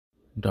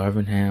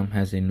Darvin Ham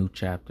has a new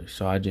chapter.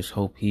 So I just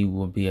hope he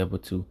will be able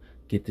to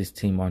get this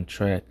team on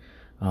track.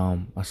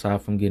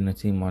 Aside from getting the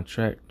team on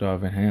track,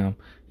 Darvin Ham,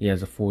 he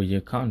has a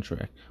 4-year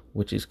contract,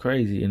 which is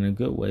crazy in a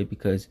good way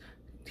because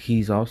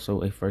he's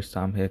also a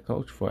first-time head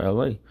coach for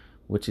LA,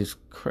 which is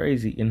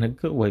crazy in a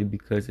good way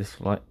because it's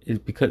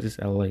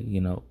LA,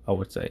 I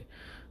would say.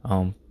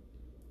 Um,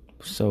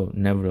 so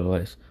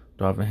nevertheless,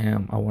 Darvin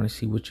Ham, I want to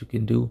see what you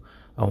can do.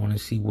 I want to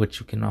see what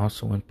you can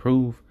also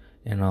improve,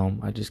 and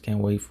I just can't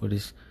wait for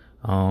this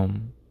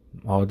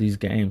all these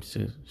games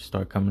to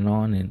start coming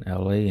on in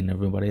LA and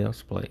everybody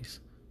else plays.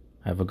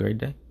 Have a great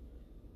day.